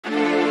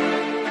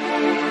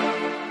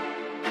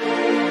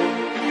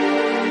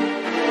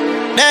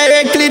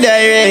Directly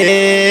direct.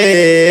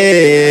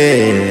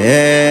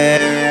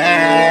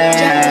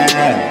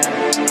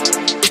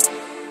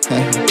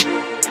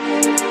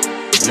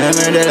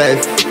 Remember the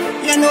life.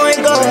 You know it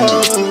go.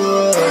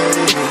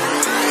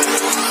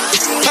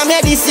 Come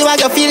here, this you a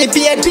go feel the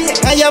pain,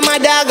 and your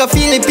mother go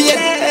feel the pain,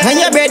 and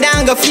your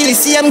brother go feel the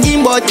same.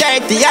 Game about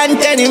 30 and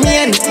 10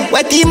 million.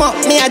 What team up,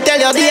 me I tell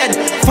you bad.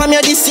 From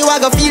here, this you a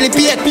go feel the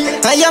pain,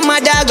 and your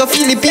mother go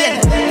feel the pain,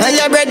 and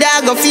your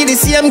brother go feel the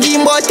same.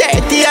 Game about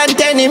 30 and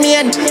 10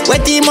 million.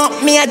 What team up,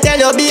 me I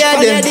tell you bad.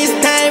 From here, this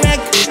time,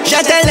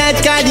 shut a lot,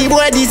 cause the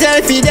boy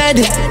deserve to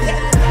dead.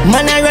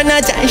 Man I run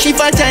a time, she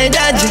for time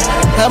dodge.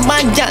 A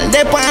bad girl,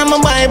 they palm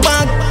my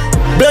back.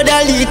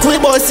 Brother leak, we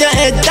bust your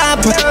head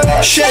top.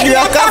 Shed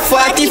rock a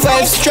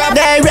 45 strap.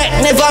 Direct,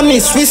 never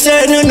miss, we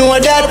certain know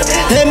that.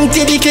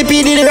 Empty the clip,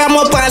 the ram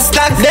up and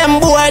stack. Them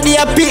boy, they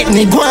a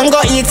picnic, go and go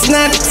eat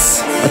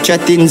snacks. Watch your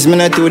things, me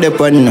not to the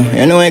pun,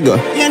 you know I go.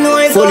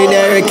 Fully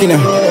direct, you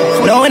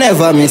know. No one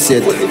ever miss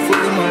it.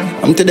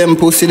 I'm to them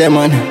pussy, them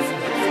man.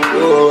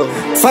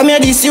 From here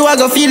this you a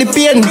go feel the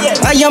pain,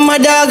 and your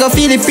mother go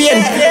feel the pain,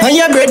 and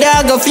your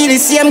brother go feel the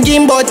same.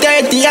 Game about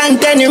 30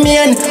 and 10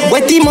 remain.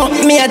 What him up,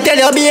 me I tell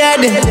you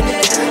bad.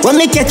 When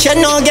me catch you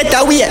now get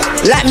away,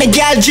 like me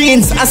girl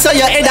jeans, I saw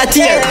your head a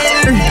tear.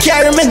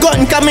 Carry me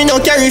gun, cause me no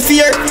carry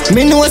fear.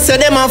 Me know so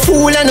them a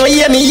fool and no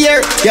hear me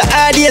here. Your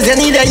hard days you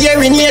need a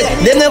hearing aid.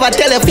 They never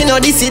tell if you know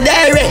this is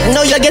direct.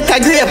 Now you get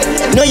a grape,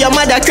 now your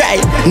mother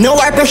cry,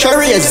 now our pressure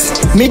raise.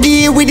 Me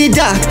deal with the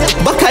dark,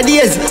 back a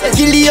days.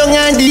 Kill the young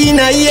and the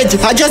inner age.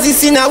 I just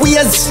is in a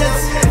ways.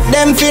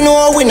 Them fi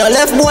know we no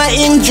left boy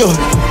injure.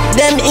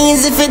 Them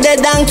easy fi dead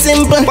and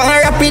simple.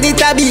 Pan rapid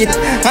it a beat,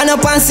 and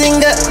up and sing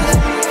the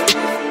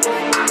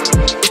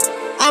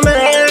I'm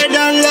heard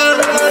and love.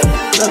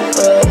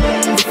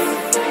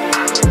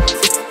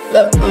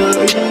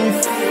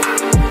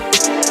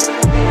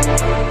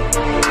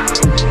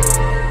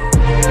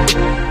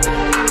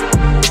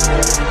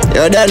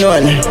 Yo, that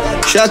one,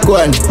 shock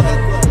one,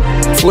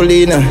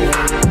 fully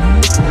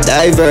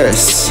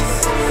diverse.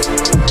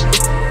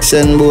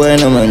 Send boy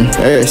no man,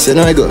 hey, so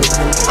now I go.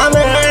 I'm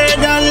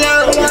heard and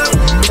love.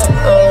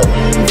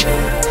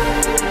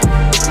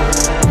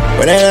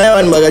 When I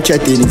want bag of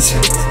chattings.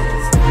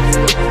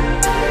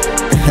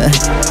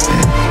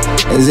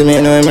 You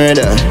me know I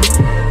murder.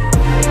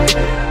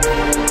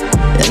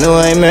 You know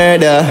I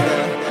murder.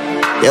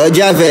 Yo,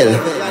 Javel.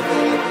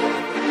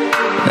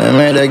 I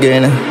murder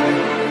again.